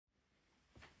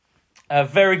A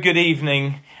very good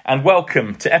evening and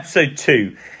welcome to episode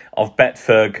 2 of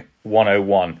Betferg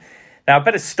 101. Now, I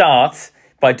better start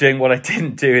by doing what I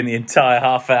didn't do in the entire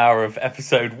half hour of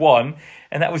episode 1,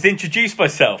 and that was introduce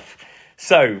myself.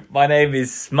 So, my name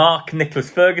is Mark Nicholas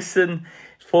Ferguson,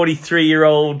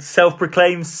 43-year-old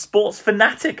self-proclaimed sports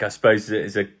fanatic, I suppose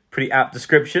is a pretty apt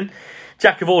description.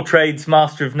 Jack of all trades,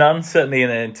 master of none, certainly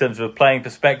in terms of a playing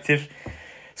perspective.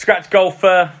 Scratch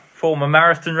golfer, former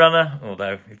marathon runner,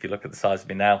 although if you look at the size of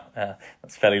me now,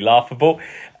 that's fairly laughable.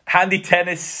 Handy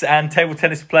tennis and table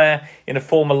tennis player in a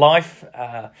former life.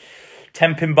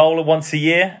 10-pin bowler once a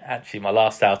year. Actually, my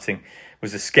last outing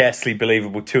was a scarcely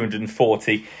believable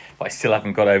 240, but I still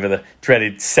haven't got over the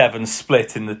dreaded 7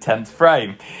 split in the 10th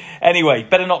frame. Anyway,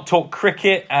 better not talk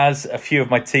cricket, as a few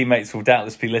of my teammates will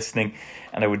doubtless be listening,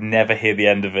 and I would never hear the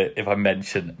end of it if I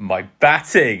mention my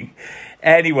batting.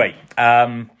 Anyway,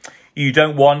 you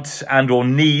don't want and or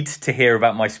need to hear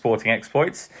about my sporting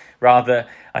exploits. Rather,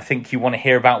 I think you want to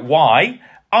hear about why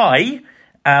I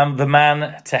am the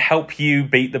man to help you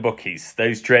beat the bookies,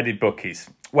 those dreaded bookies.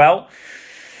 Well,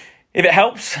 if it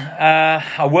helps,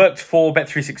 I worked for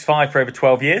Bet365 for over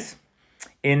 12 years.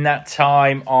 In that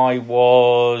time, I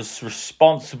was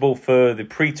responsible for the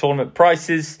pre-tournament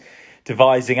prices,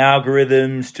 devising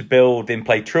algorithms to build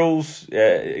in-play tools,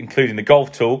 including the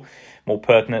golf tool, more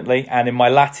pertinently. And in my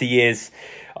latter years,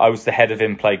 I was the head of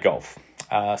in-play golf.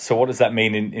 So what does that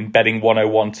mean in betting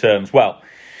 101 terms? Well,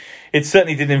 it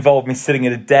certainly did involve me sitting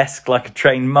at a desk like a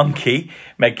trained monkey,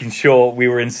 making sure we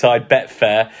were inside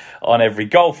Betfair on every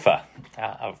golfer.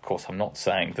 Of course, I'm not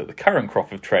saying that the current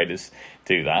crop of traders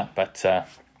do that, but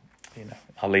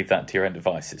I'll leave that to your own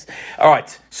devices. All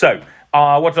right, so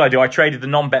what did I do? I traded the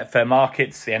non-Betfair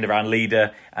markets, the end-around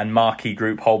leader and marquee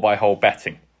group hole-by-hole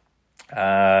betting.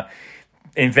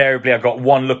 Invariably, I got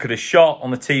one look at a shot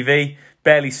on the TV,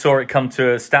 barely saw it come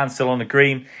to a standstill on the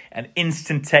green, and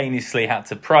instantaneously had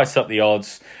to price up the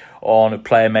odds on a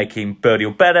player making birdie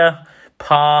or better,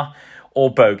 par,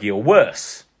 or bogey or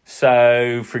worse.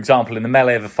 So, for example, in the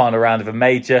melee of a final round of a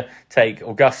major, take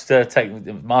Augusta, take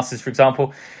the Masters, for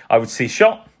example, I would see a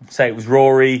shot, say it was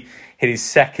Rory, hit his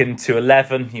second to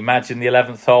 11. You imagine the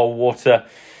 11th hole, water,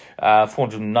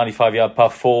 495-yard par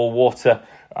 4, water,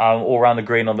 all around the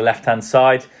green on the left-hand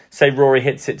side. Say Rory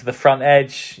hits it to the front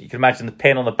edge. You can imagine the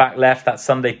pin on the back left, that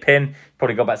Sunday pin,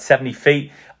 probably got about 70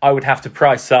 feet. I would have to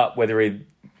price up whether he'd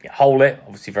hole it,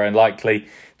 obviously very unlikely,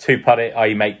 2-putt it,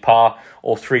 i.e. make par,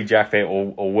 or 3-jack it,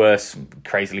 or worse,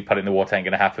 crazily put it in the water, ain't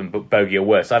going to happen, but bogey or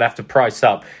worse. I'd have to price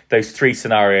up those 3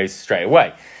 scenarios straight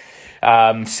away.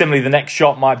 Similarly, the next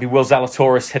shot might be Will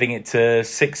Zalatoris hitting it to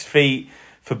 6 feet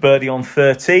for birdie on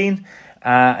 13.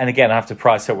 And again, I have to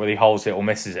price up whether he holds it or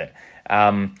misses it.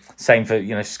 Same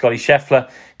for, Scotty Scheffler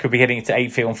could be hitting it to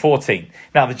 8 feet on 14.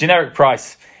 Now, the generic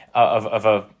price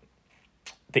the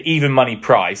even money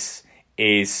price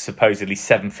is supposedly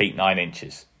 7 feet 9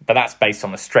 inches. But that's based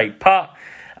on a straight putt.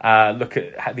 Look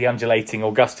at the undulating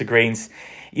Augusta greens.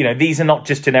 These are not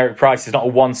just generic prices, not a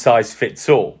one size fits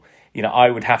all.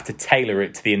 I would have to tailor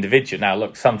it to the individual. Now,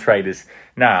 look, some traders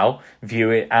now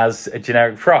view it as a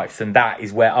generic price, and that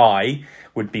is where I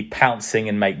would be pouncing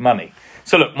and make money.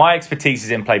 So, look, my expertise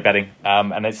is in-play betting,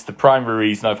 and it's the primary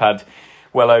reason I've had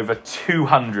well over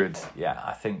 200,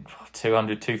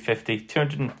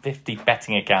 250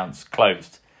 betting accounts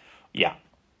closed. Yeah,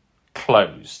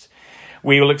 closed.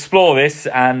 We will explore this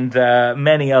and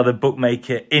many other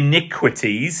bookmaker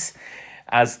iniquities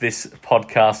as this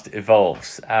podcast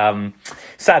evolves.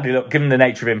 Sadly, look, given the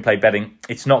nature of in-play betting,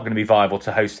 it's not going to be viable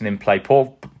to host an in-play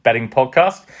betting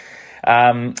podcast.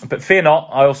 But fear not,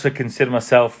 I also consider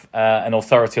myself an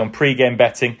authority on pre-game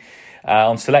betting,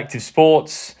 on selective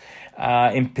sports,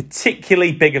 in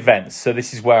particularly big events. So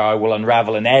this is where I will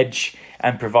unravel an edge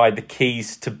and provide the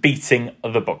keys to beating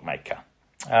the bookmaker.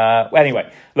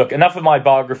 Anyway, look, enough of my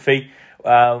biography.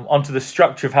 Onto the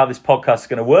structure of how this podcast is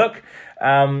going to work.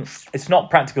 It's not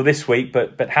practical this week,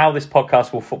 but how this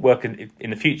podcast will work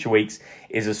in the future weeks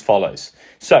is as follows.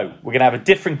 So we're going to have a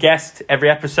different guest every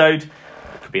episode. It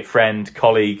could be a friend,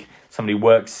 colleague, somebody who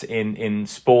works in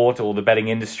sport or the betting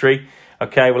industry.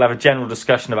 Okay, we'll have a general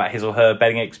discussion about his or her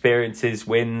betting experiences,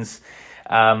 wins,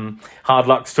 hard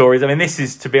luck stories. I mean, this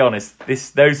is, to be honest,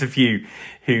 those of you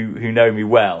who know me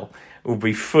well will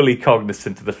be fully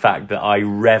cognizant of the fact that I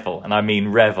revel, and I mean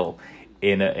revel,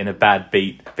 in a bad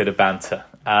bit of banter.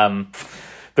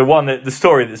 The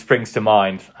story that springs to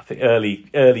mind, I think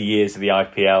early years of the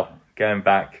IPL, going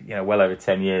back, well over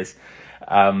 10 years.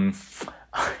 I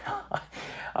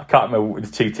can't remember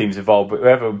the two teams involved, but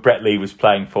whoever Brett Lee was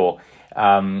playing for,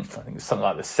 I think it was something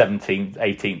like the 17th,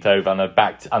 18th over, and I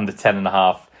backed under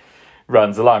 10.5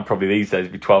 runs. The line probably these days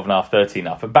would be 12.5,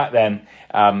 13.5. But back then,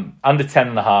 under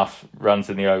 10.5 runs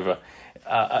in the over.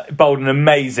 Bowled an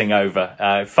amazing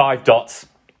over, 5 dots.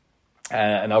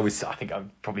 And I think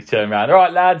I'd probably turn around. All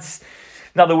right, lads,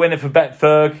 another winner for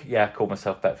Betferg. Yeah, I called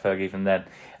myself Betferg even then.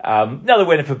 Another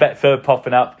winner for Betferg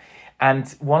popping up. And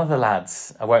one of the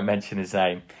lads, I won't mention his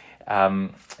name,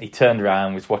 he turned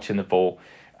around, was watching the ball,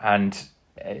 and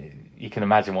you can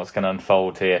imagine what's going to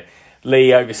unfold here.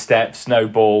 Lee oversteps, no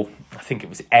ball. I think it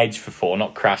was edge for 4,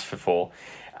 not crash for 4.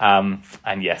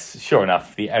 And yes, sure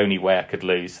enough, the only way I could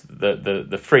lose,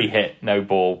 the free hit, no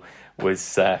ball,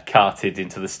 was carted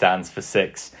into the stands for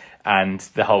 6, and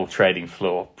the whole trading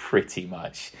floor pretty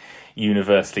much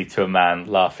universally to a man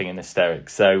laughing in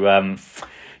hysterics. So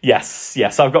yes,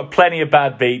 I've got plenty of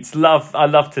bad beats. I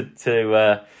love to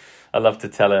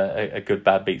tell a good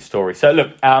bad beat story. So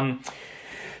look,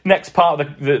 next part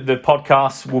of the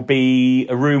podcast will be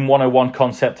a Room 101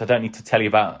 concept. I don't need to tell you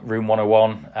about Room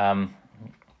 101.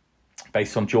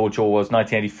 Based on George Orwell's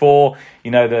 1984.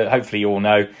 You know that, hopefully you all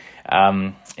know.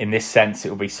 In this sense, it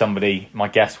will be somebody, my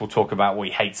guest will talk about what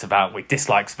he hates about, what he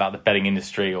dislikes about the betting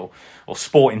industry or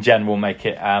sport in general, make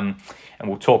it. And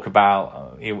we'll talk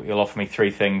about, he'll offer me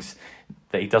 3 things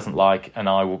that he doesn't like, and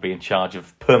I will be in charge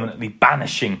of permanently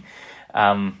banishing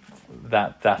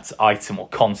that item or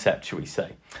concept, shall we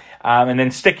say. And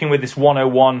then sticking with this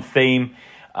 101 theme,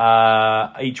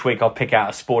 each week I'll pick out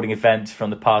a sporting event from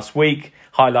the past week,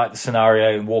 highlight the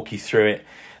scenario and walk you through it,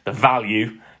 the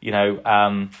value,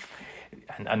 and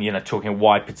talking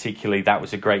why particularly that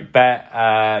was a great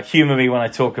bet. Humour me when I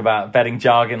talk about betting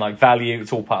jargon like value.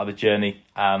 It's all part of the journey,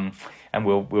 and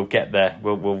we'll get there.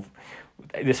 We'll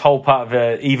this whole part of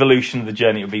the evolution of the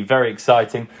journey will be very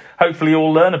exciting. Hopefully,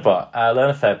 you'll learn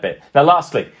a fair bit. Now,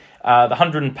 lastly, the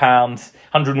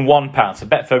 £101. So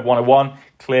Betferg 101.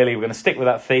 Clearly, we're going to stick with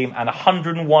that theme, and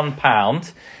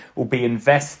 £101 will be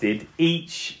invested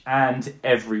each and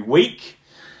every week.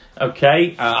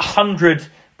 Okay, 100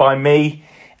 by me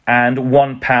and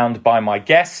 £1 by my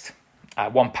guest.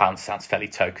 £1 sounds fairly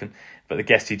token, but the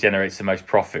guest who generates the most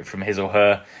profit from his or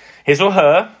her,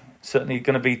 certainly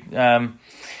going to be,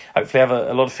 hopefully have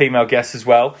a lot of female guests as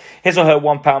well. His or her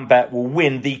 £1 bet will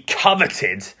win the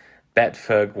coveted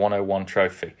Betferg 101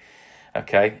 trophy.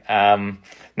 Okay.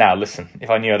 Now, listen, if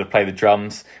I knew how to play the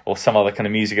drums or some other kind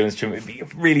of musical instrument, it'd be a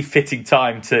really fitting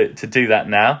time to do that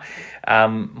now.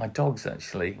 My dog's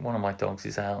actually, one of my dogs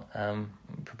is out.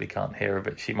 Probably can't hear her,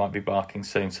 but she might be barking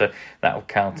soon. So that will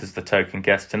count as the token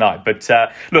guest tonight. But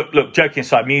look, joking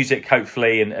aside, music,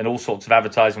 hopefully, and all sorts of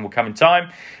advertising will come in time.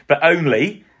 But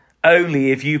only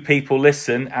if you people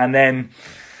listen and then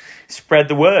spread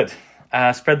the word.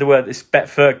 Spread the word. This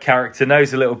Betferg character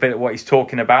knows a little bit of what he's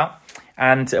talking about.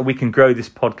 And we can grow this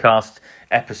podcast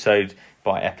episode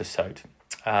by episode.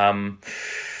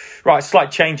 Right, slight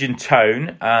change in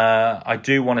tone. I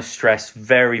do want to stress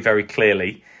very, very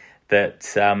clearly that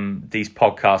these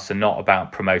podcasts are not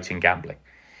about promoting gambling.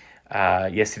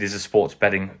 Yes, it is a sports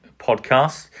betting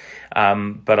podcast,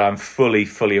 but I'm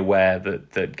fully aware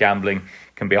that gambling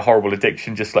can be a horrible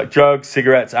addiction, just like drugs,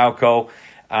 cigarettes, alcohol.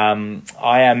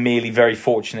 I am merely very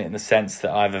fortunate in the sense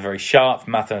that I have a very sharp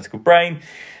mathematical brain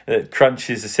that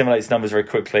crunches, assimilates numbers very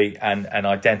quickly and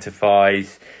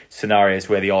identifies scenarios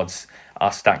where the odds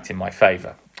are stacked in my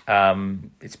favour.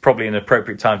 It's probably an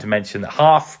appropriate time to mention that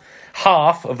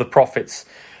half of the profits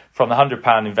from the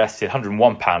 £100 invested,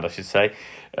 £101 I should say,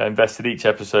 invested each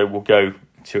episode will go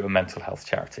to a mental health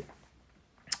charity.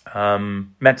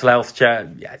 Mental health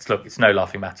it's no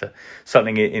laughing matter.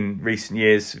 Something in recent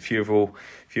years, a few of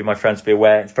my friends will be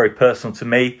aware, it's very personal to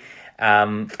me.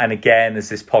 And again, as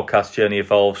this podcast journey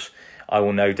evolves, I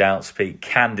will no doubt speak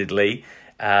candidly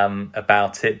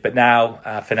about it. But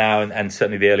for now, and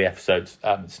certainly the early episodes,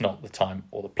 it's not the time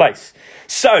or the place.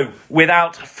 So,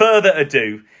 without further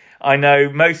ado, I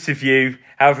know most of you,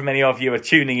 however many of you are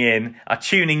tuning in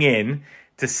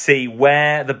to see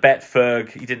where the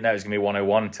Betferg, you didn't know it was going to be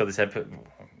 101 until this episode,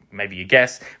 maybe you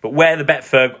guessed, but where the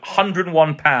Betferg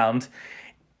 £101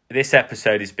 this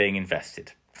episode is being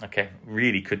invested. Okay,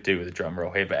 really could do with a drum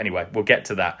roll here, but anyway, we'll get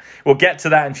to that. We'll get to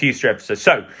that in future episodes.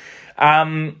 So,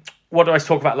 what did I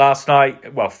talk about last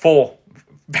night? Well, 4,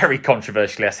 very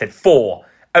controversially, I said 4.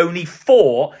 Only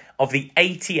 4 of the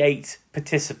 88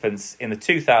 participants in the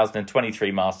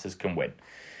 2023 Masters can win.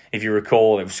 If you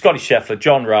recall, it was Scotty Scheffler,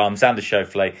 John Rahm, Xander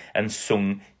Schauffele, and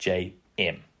Sung Jae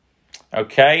Im.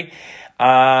 Okay,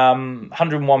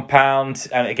 £101.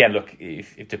 And again, look,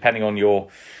 if depending on your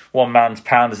one man's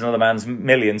pound is another man's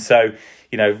million. So,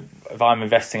 if I'm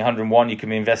investing 101, you can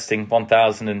be investing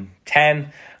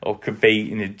 1,010 or could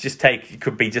be, it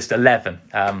could be just 11,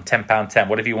 £10, 10,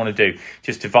 whatever you want to do.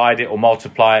 Just divide it or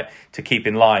multiply it to keep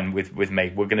in line with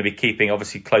me. We're going to be keeping,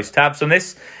 obviously, close tabs on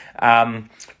this,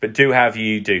 but do however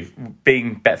you do.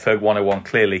 Being Betferg 101,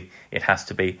 clearly it has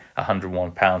to be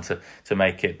 £101 to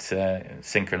make it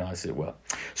synchronise, as it were.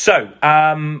 So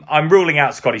I'm ruling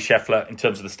out Scotty Scheffler in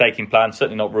terms of the staking plan,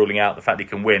 certainly not ruling out the fact he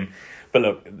can win. But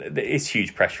look, it's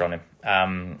huge pressure on him.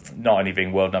 Not only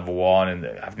being world number one and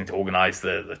having to organise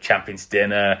the Champions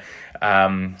Dinner,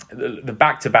 the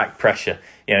back-to-back pressure.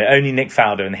 Only Nick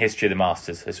Faldo in the history of the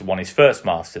Masters has won his first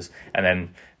Masters and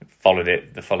then won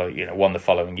the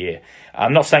following year.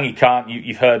 I'm not saying he can't.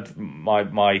 You've heard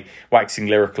my waxing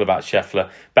lyrical about Scheffler,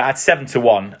 but at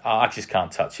 7-1, I just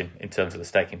can't touch him in terms of the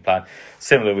staking plan.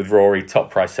 Similar with Rory,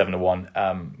 top price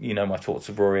 7-1. You know my thoughts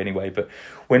of Rory anyway, but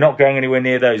we're not going anywhere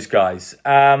near those guys.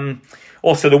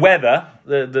 Also, the weather.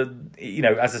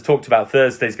 As I talked about,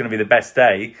 Thursday is going to be the best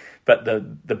day. But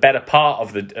the better part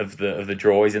of the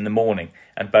draw is in the morning,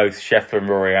 and both Scheffler and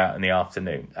Rory out in the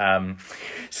afternoon.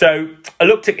 So I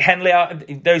looked at Henley.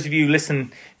 Those of you who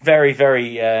listen very,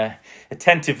 very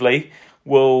attentively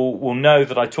will know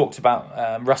that I talked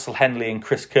about Russell Henley and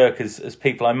Chris Kirk as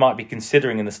people I might be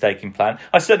considering in the staking plan.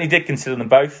 I certainly did consider them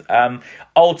both.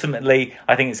 Ultimately,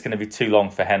 I think it's going to be too long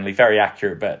for Henley. Very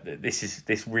accurate, but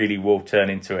this really will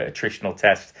turn into an attritional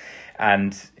test.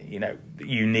 And,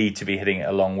 you need to be hitting it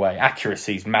a long way.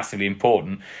 Accuracy is massively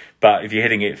important. But if you're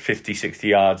hitting it 50, 60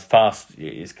 yards fast,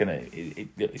 it's going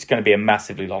to be a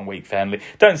massively long week for Henley.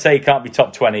 Don't say he can't be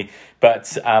top 20,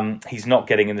 but he's not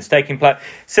getting in the staking plan.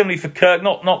 Similarly for Kirk,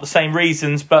 not the same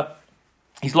reasons, but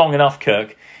he's long enough,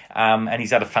 Kirk, and he's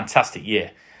had a fantastic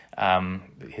year.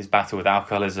 His battle with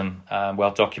alcoholism,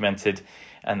 well documented,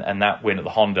 and that win at the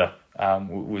Honda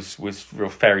was real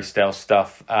fairy tale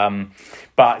stuff.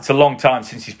 But it's a long time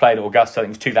since he's played at Augusta. I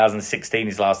think it was 2016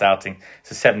 his last outing,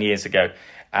 so 7 years ago.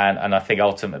 And I think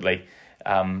ultimately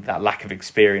that lack of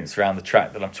experience around the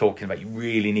track that I'm talking about, you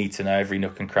really need to know every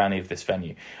nook and cranny of this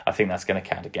venue. I think that's going to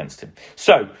count against him.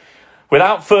 So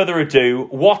without further ado,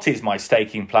 what is my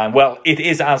staking plan? Well, it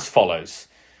is as follows.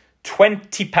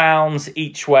 £20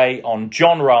 each way on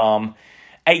John Rahm,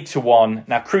 8-1.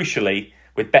 Now, crucially,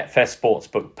 with Betfair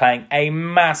Sportsbook paying a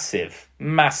massive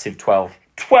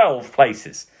 12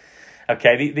 places.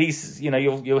 Okay, these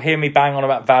you'll hear me bang on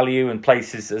about value and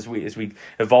places as we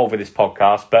evolve with this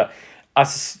podcast. But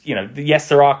yes,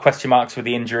 there are question marks with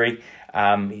the injury.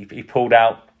 He pulled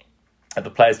out at the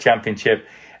Players' Championship.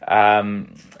 I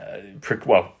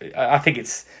think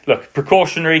it's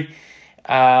precautionary.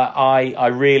 I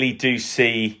really do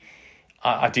see.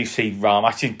 I do see Rahm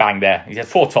actually bang there. He's had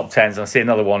 4 top 10s, and I see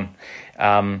another one.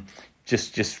 I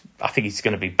think he's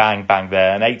going to be bang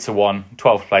there. And 8-1,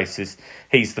 12 places.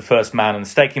 He's the first man in the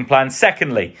staking plan.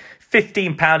 Secondly,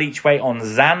 £15 each way on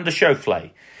Xander Schauffele.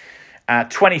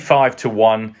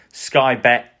 25-1, Sky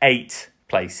Bet 8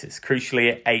 places.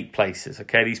 Crucially at 8 places.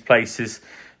 Okay, these places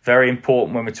very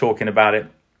important when we're talking about it.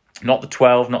 Not the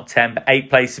 12, not 10, but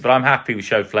 8 places. But I'm happy with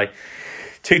Schauffele.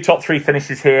 2 top 3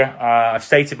 finishes here. I've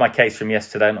stated my case from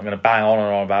yesterday. I'm not going to bang on and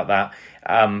on about that.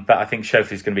 But I think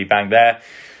Schauffele's going to be bang there.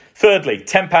 Thirdly,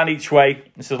 £10 each way.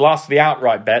 This is the last of the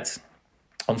outright bets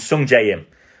on Sung Jae Im.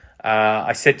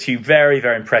 I said to you, very,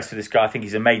 very impressed with this guy. I think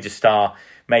he's a major star,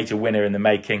 major winner in the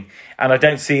making. And I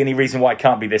don't see any reason why it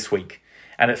can't be this week.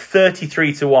 And at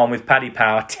 33-1 with Paddy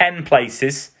Power, 10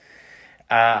 places.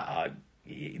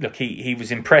 He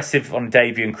was impressive on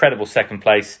debut, incredible second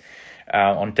place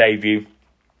on debut.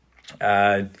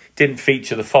 Didn't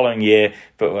feature the following year,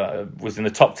 but was in the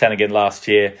top 10 again last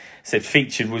year. Said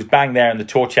featured, was bang there in the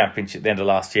Tour Championship at the end of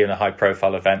last year in a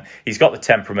high-profile event. He's got the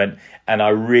temperament, and I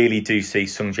really do see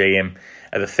Sung Jae Im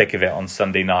at the thick of it on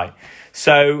Sunday night.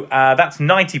 So that's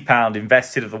 £90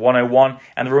 invested of the 101,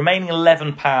 and the remaining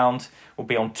 £11 will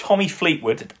be on Tommy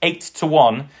Fleetwood at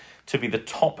 8-1 to be the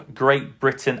top Great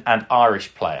Britain and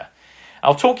Irish player.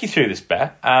 I'll talk you through this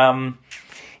bet.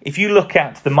 If you look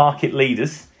at the market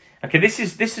leaders. Okay, this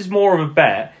is more of a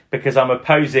bet because I'm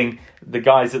opposing the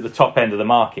guys at the top end of the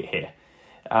market here.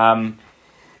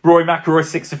 Rory McIlroy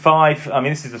 6-5. I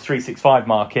mean, this is the 365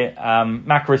 market.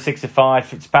 McIlroy 6-5.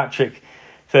 Fitzpatrick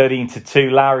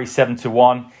 13-2. Lowry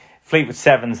 7-1. Fleetwood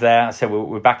 7's there. I said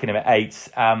we're backing him at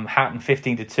 8s. Hatton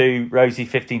 15-2. Rosie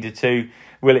 15-2.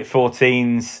 Willett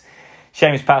 14s.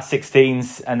 Seamus Pass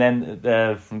 16s, and then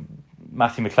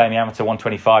Matthew McLean amateur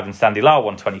 125 and Sandy Lyle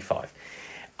 125.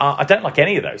 I don't like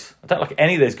any of those. I don't like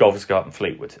any of those golfers go up in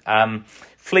Fleetwood.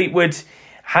 Fleetwood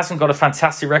hasn't got a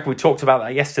fantastic record. We talked about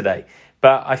that yesterday.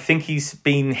 but I think he's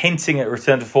been hinting at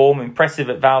return to form. Impressive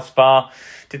at Valspar.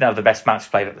 Didn't have the best match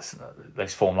play, but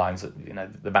those form lines,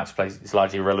 the match play is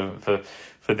largely irrelevant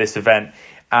for this event.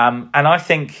 And I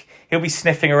think he'll be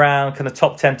sniffing around kind of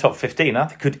top 10, top 15. I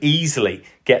think could easily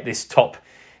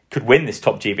could win this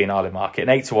top GB and Ireland market.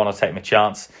 And 8-1, I'll take my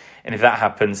chance. And if that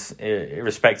happens,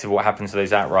 irrespective of what happens to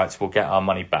those outrights, we'll get our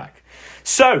money back.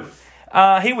 So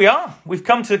here we are. We've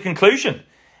come to the conclusion.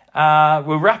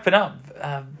 We're wrapping up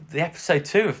the episode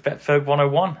 2 of Betferg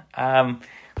 101.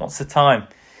 What's the time?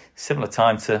 Similar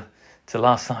time to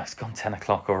last night. It's gone 10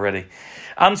 o'clock already.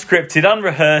 Unscripted,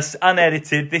 unrehearsed,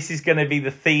 unedited. This is going to be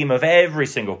the theme of every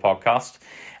single podcast.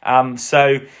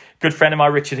 So, good friend of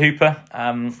mine, Richard Hooper.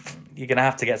 You're going to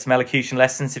have to get some elocution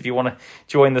lessons if you want to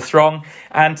join the throng.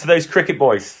 And to those cricket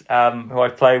boys who I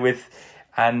play with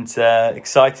and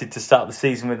excited to start the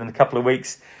season with in a couple of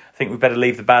weeks, I think we better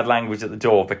leave the bad language at the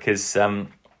door because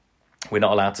we're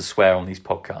not allowed to swear on these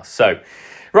podcasts. So,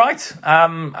 right,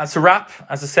 that's a wrap.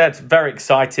 As I said, very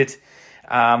excited.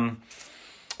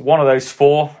 One of those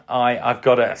 4, I've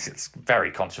got it's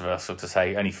very controversial to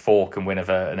say only 4 can win of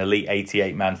an elite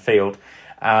 88-man field.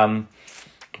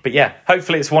 But yeah,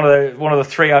 hopefully it's one of the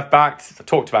 3 I've backed. I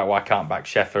talked about why I can't back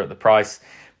Sheffer at the price.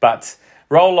 But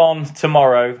roll on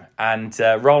tomorrow and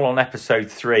roll on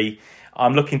episode 3.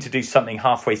 I'm looking to do something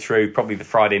halfway through, probably the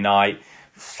Friday night,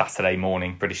 Saturday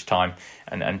morning, British time,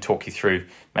 and talk you through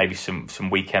maybe some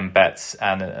weekend bets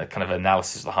and a kind of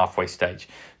analysis of the halfway stage.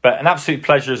 But an absolute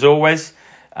pleasure as always.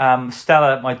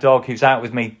 Stella, my dog, who's out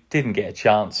with me, didn't get a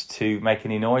chance to make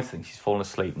any noise. I think she's fallen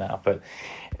asleep now. But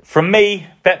from me,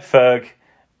 Betferg,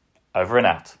 over and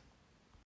out.